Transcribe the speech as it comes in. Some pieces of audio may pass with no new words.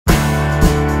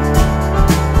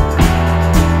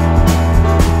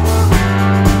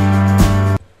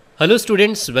Hello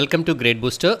students, welcome to Grade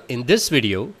Booster. In this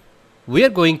video, we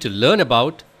are going to learn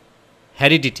about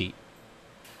heredity.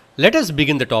 Let us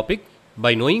begin the topic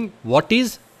by knowing what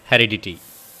is heredity.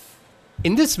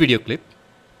 In this video clip,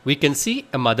 we can see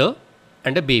a mother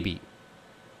and a baby.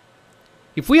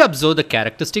 If we observe the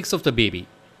characteristics of the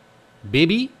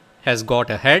baby has got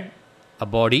a head, a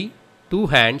body, two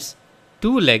hands,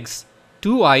 two legs,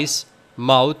 two eyes,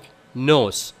 mouth,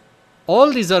 nose.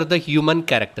 All these are the human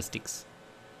characteristics.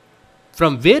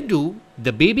 From where do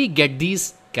the baby get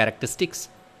these characteristics?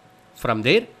 From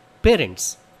their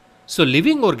parents. So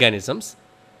living organisms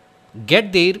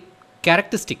get their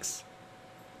characteristics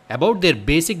about their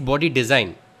basic body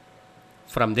design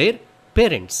from their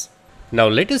parents. Now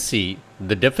let us see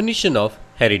the definition of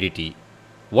heredity.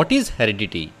 What is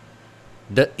heredity?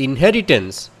 The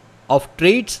inheritance of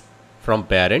traits from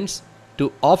parents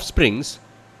to offsprings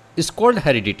is called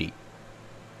heredity.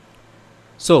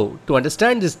 So, to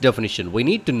understand this definition, we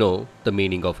need to know the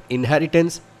meaning of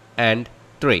inheritance and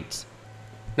traits.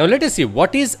 Now let us see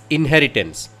what is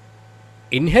inheritance.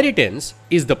 Inheritance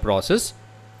is the process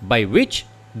by which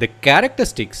the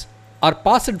characteristics are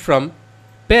passed from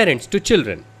parents to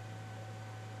children.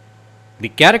 The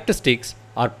characteristics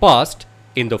are passed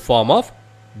in the form of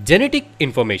genetic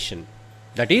information,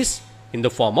 that is, in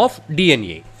the form of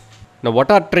DNA. Now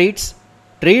what are traits?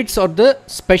 Traits are the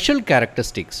special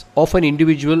characteristics of an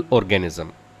individual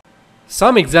organism.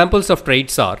 Some examples of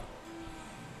traits are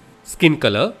skin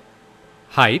color,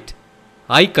 height,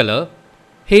 eye color,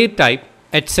 hair type,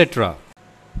 etc.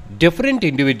 Different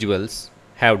individuals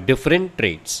have different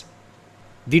traits.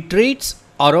 The traits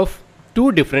are of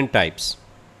two different types.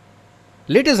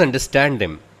 Let us understand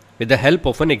them with the help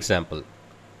of an example.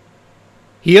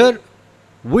 Here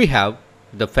we have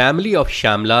the family of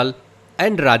Shyamlal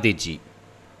and Radheji.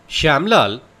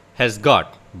 Shyamlal has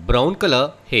got brown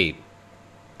color hair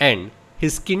and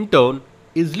his skin tone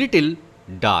is little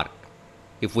dark.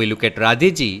 If we look at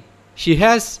Radheji, she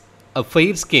has a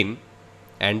fair skin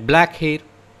and black hair.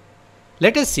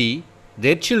 Let us see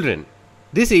their children.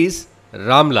 This is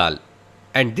Ramlal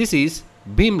and this is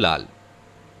Bhimlal.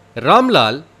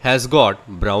 Ramlal has got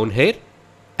brown hair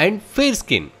and fair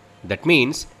skin. That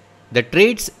means the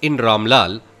traits in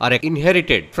Ramlal are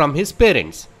inherited from his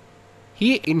parents.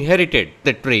 He inherited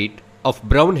the trait of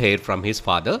brown hair from his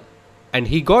father and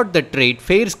he got the trait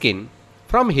fair skin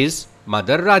from his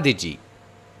mother Radheji.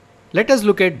 Let us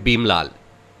look at Bhimlal.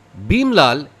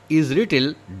 Bhimlal is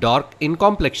little dark in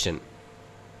complexion.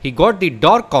 He got the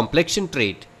dark complexion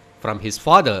trait from his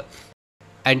father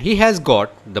and he has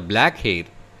got the black hair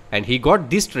and he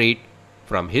got this trait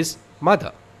from his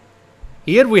mother.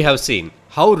 Here we have seen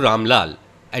how Ramlal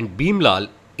and Bhimlal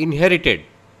inherited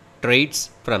traits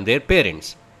from their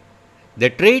parents. The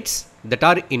traits that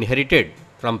are inherited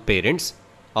from parents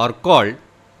are called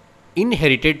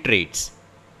inherited traits.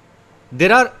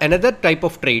 There are another type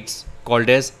of traits called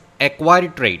as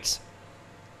acquired traits.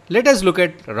 Let us look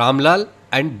at Ramlal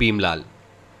and Bhimlal.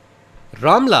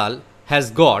 Ramlal has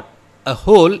got a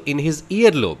hole in his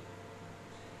earlobe.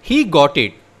 He got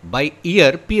it by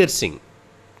ear piercing.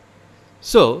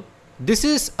 So, this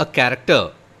is a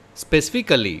character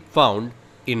specifically found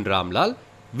in Ramlal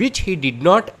which he did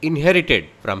not inherited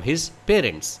from his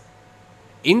parents.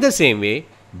 In the same way,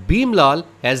 Bhimlal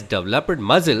has developed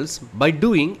muscles by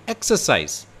doing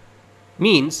exercise.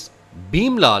 Means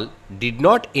Bhimlal did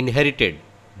not inherited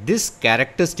this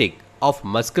characteristic of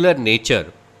muscular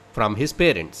nature from his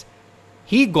parents.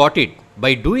 He got it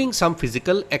by doing some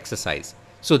physical exercise.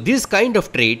 So these kind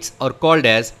of traits are called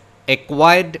as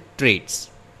acquired traits.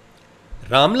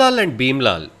 Ramlal and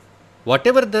Bhimlal,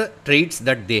 whatever the traits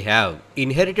that they have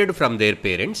inherited from their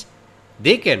parents,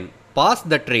 they can pass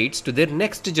the traits to their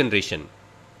next generation.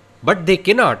 But they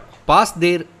cannot pass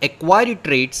their acquired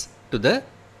traits to the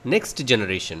next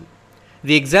generation.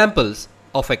 The examples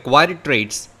of acquired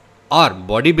traits are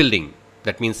bodybuilding,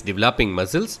 that means developing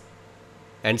muscles,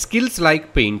 and skills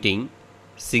like painting,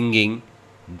 singing,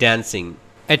 dancing,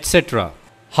 etc.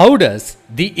 How does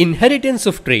the inheritance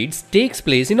of traits takes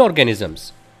place in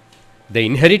organisms? The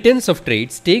inheritance of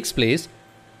traits takes place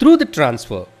through the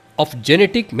transfer of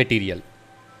genetic material.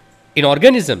 In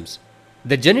organisms,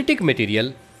 the genetic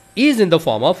material is in the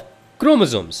form of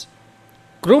chromosomes.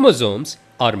 Chromosomes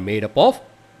are made up of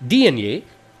DNA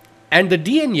and the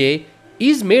DNA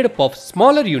is made up of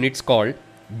smaller units called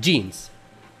genes.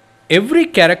 Every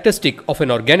characteristic of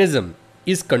an organism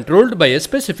is controlled by a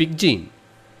specific gene.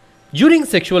 During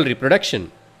sexual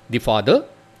reproduction, the father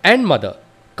and mother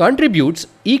contributes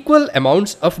equal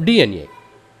amounts of DNA.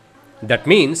 That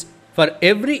means for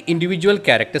every individual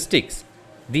characteristics,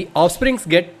 the offsprings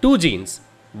get two genes,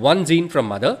 one gene from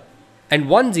mother and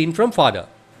one gene from father.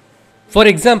 For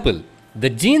example, the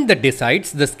gene that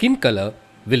decides the skin color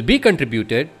will be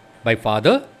contributed by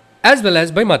father as well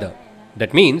as by mother.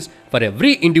 That means for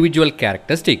every individual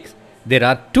characteristic, there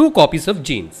are two copies of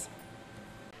genes.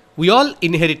 We all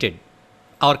inherited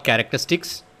our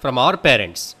characteristics from our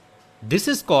parents. This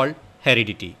is called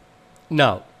heredity.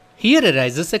 Now, here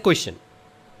arises a question.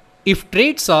 If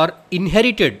traits are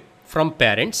inherited from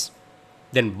parents,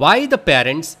 then why the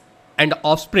parents and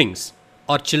offsprings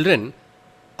or children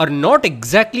are not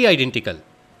exactly identical?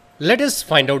 Let us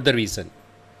find out the reason.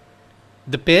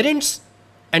 The parents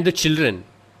and the children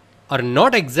are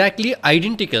not exactly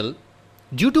identical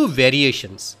due to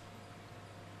variations.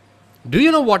 Do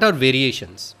you know what are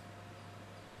variations?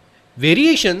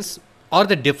 Variations are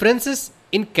the differences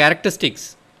in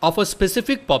characteristics of a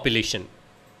specific population.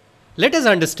 Let us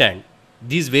understand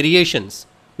these variations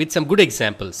with some good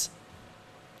examples.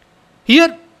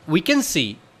 Here we can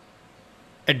see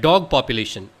a dog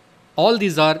population. All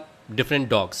these are different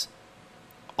dogs.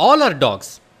 All are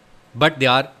dogs, but they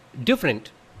are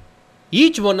different.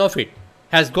 Each one of it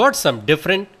has got some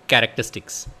different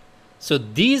characteristics. So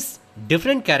these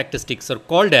different characteristics are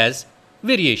called as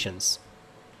variations.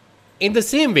 In the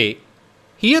same way,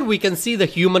 here we can see the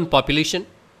human population.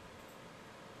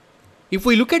 If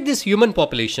we look at this human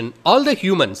population, all the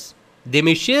humans, they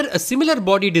may share a similar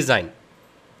body design.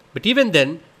 But even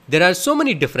then, there are so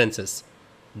many differences.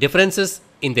 Differences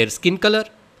in their skin color,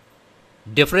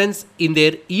 difference in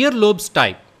their earlobes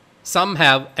type. Some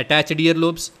have attached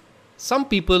earlobes, some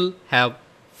people have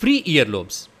free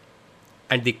earlobes.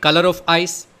 And the color of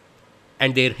eyes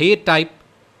and their hair type.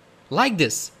 Like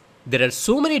this, there are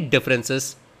so many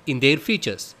differences in their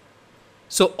features.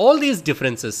 So all these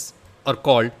differences are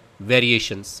called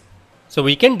variations. So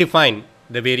we can define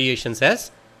the variations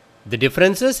as the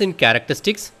differences in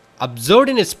characteristics observed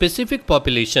in a specific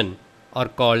population are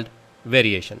called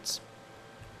variations.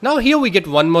 Now here we get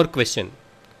one more question.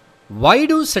 Why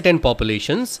do certain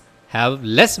populations have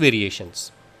less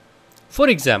variations? For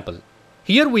example,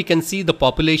 here we can see the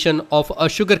population of a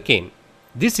sugarcane.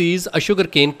 This is a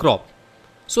sugarcane crop.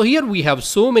 So here we have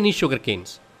so many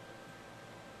sugarcanes.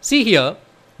 See here,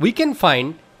 we can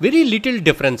find very little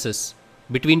differences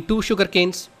between two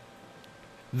sugarcanes.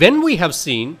 When we have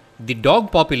seen the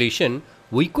dog population,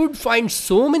 we could find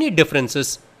so many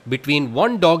differences between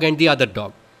one dog and the other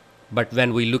dog. But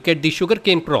when we look at the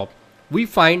sugarcane crop, we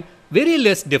find very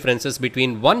less differences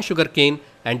between one sugarcane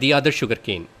and the other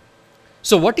sugarcane.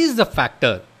 So what is the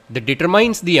factor that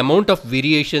determines the amount of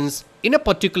variations in a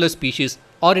particular species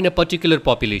or in a particular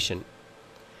population?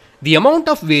 The amount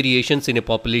of variations in a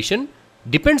population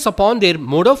depends upon their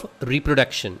mode of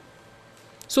reproduction.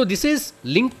 So this is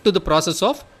linked to the process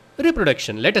of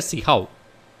reproduction. Let us see how.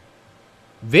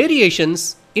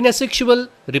 Variations in asexual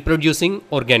reproducing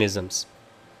organisms.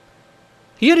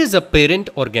 Here is a parent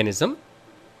organism.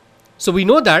 So we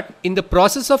know that in the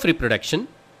process of reproduction,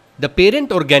 the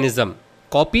parent organism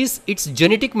copies its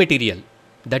genetic material,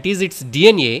 that is its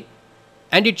DNA,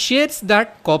 and it shares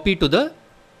that copy to the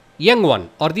young one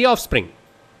or the offspring.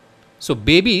 So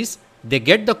babies, they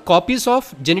get the copies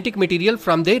of genetic material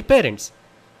from their parents.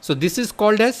 So this is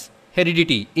called as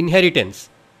heredity, inheritance.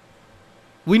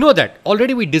 We know that,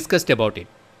 already we discussed about it.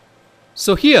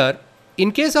 So here,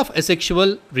 in case of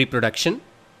asexual reproduction,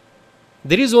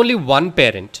 there is only one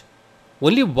parent.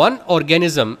 Only one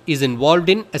organism is involved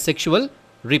in asexual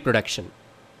reproduction.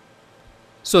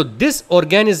 So this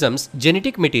organism's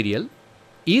genetic material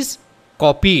is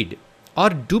copied or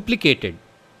duplicated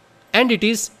and it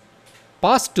is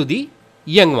passed to the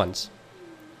young ones.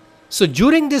 So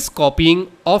during this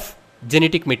copying of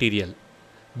genetic material,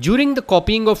 during the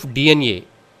copying of DNA,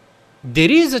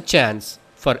 there is a chance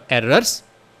for errors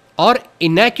or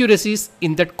inaccuracies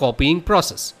in that copying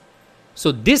process.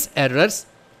 So these errors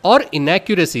or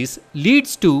inaccuracies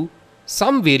leads to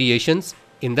some variations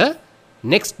in the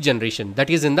next generation, that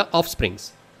is in the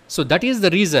offsprings. So that is the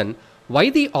reason why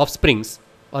the offsprings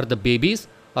or the babies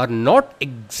are not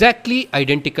exactly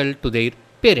identical to their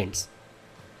parents.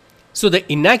 So the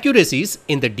inaccuracies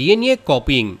in the DNA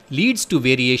copying leads to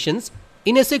variations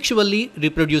in asexually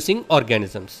reproducing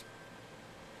organisms.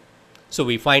 So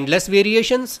we find less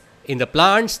variations in the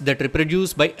plants that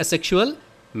reproduce by asexual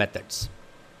methods.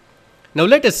 Now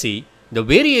let us see the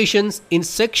variations in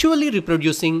sexually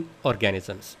reproducing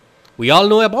organisms. We all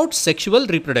know about sexual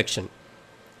reproduction.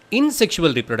 In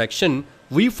sexual reproduction,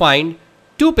 we find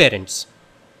two parents.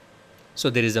 So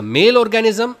there is a male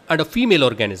organism and a female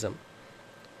organism.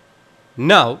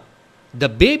 Now, the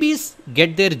babies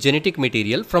get their genetic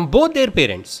material from both their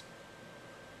parents.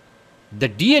 The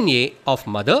DNA of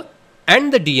mother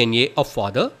and the DNA of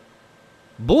father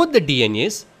both the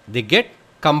DNAs, they get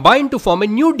combined to form a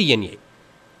new DNA.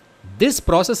 This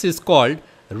process is called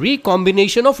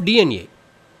recombination of DNA.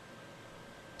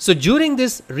 So during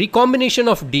this recombination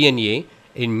of DNA,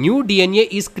 a new DNA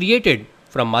is created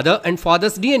from mother and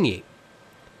father's DNA.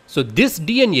 So this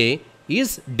DNA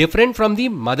is different from the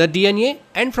mother DNA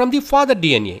and from the father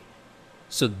DNA.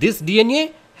 So this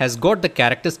DNA has got the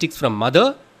characteristics from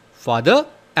mother, father,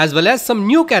 as well as some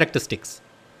new characteristics.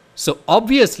 So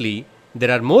obviously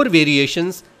there are more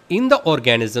variations in the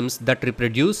organisms that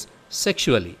reproduce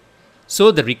sexually.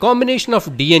 So the recombination of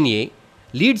DNA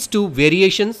leads to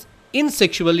variations in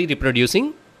sexually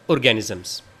reproducing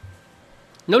organisms.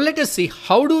 Now let us see,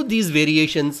 how do these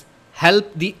variations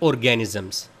help the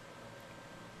organisms?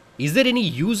 Is there any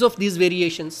use of these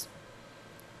variations?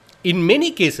 In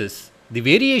many cases, the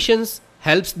variations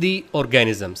helps the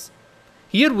organisms.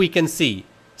 Here we can see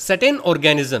certain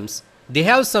organisms, they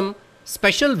have some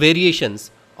special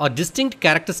variations or distinct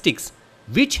characteristics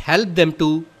which help them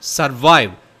to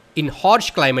survive in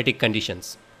harsh climatic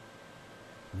conditions.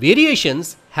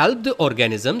 Variations help the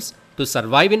organisms to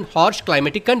survive in harsh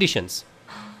climatic conditions.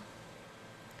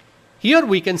 Here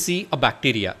we can see a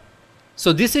bacteria.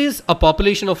 So this is a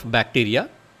population of bacteria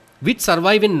which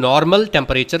survive in normal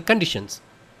temperature conditions.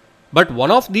 But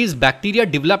one of these bacteria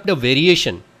developed a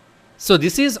variation. So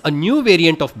this is a new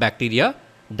variant of bacteria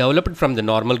developed from the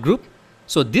normal group.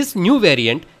 So this new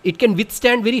variant, it can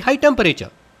withstand very high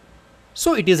temperature.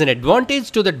 So it is an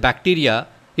advantage to that bacteria.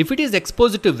 If it is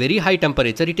exposed to very high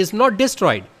temperature, it is not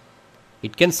destroyed.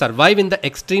 It can survive in the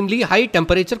extremely high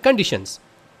temperature conditions.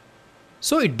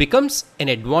 So it becomes an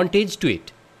advantage to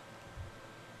it.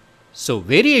 So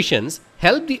variations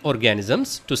help the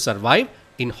organisms to survive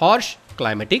in harsh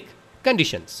climatic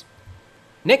conditions.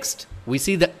 Next, we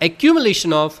see the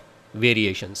accumulation of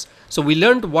variations. So we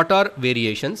learned what are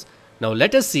variations. Now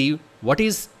let us see what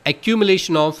is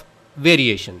accumulation of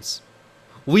variations.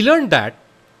 We learned that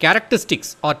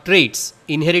characteristics or traits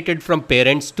inherited from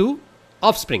parents to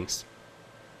offsprings.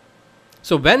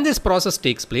 So when this process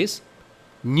takes place,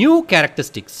 new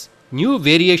characteristics, new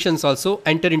variations also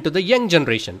enter into the young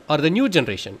generation or the new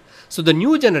generation. So the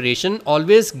new generation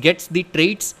always gets the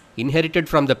traits inherited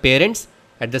from the parents,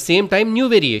 at the same time new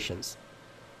variations.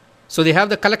 So they have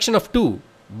the collection of two,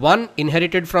 one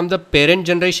inherited from the parent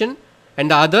generation and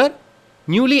the other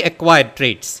newly acquired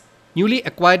traits, newly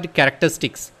acquired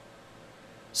characteristics.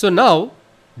 So now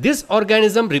this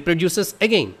organism reproduces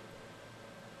again.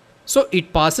 So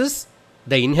it passes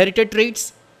the inherited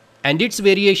traits and its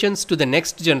variations to the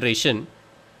next generation.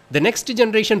 The next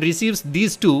generation receives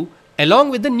these two along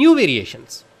with the new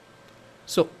variations.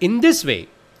 So in this way,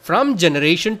 from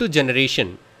generation to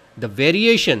generation, the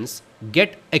variations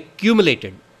get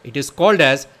accumulated. It is called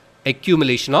as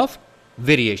accumulation of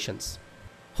variations.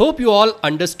 Hope you all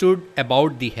understood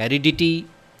about the heredity,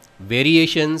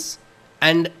 variations,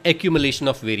 and accumulation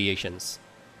of variations.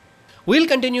 We'll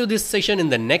continue this session in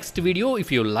the next video.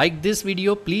 If you like this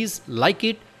video, please like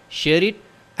it, share it,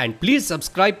 and please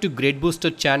subscribe to Grade Booster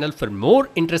channel for more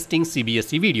interesting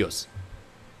CBSE videos.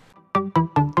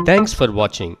 Thanks for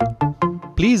watching.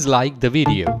 Please like the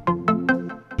video.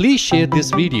 Please share this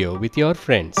video with your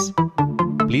friends.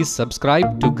 Please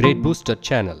subscribe to Grade Booster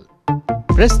channel.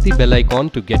 Press the bell icon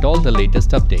to get all the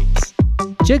latest updates.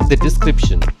 Check the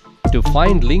description to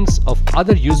find links of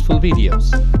other useful videos.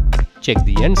 Check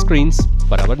the end screens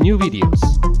for our new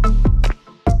videos.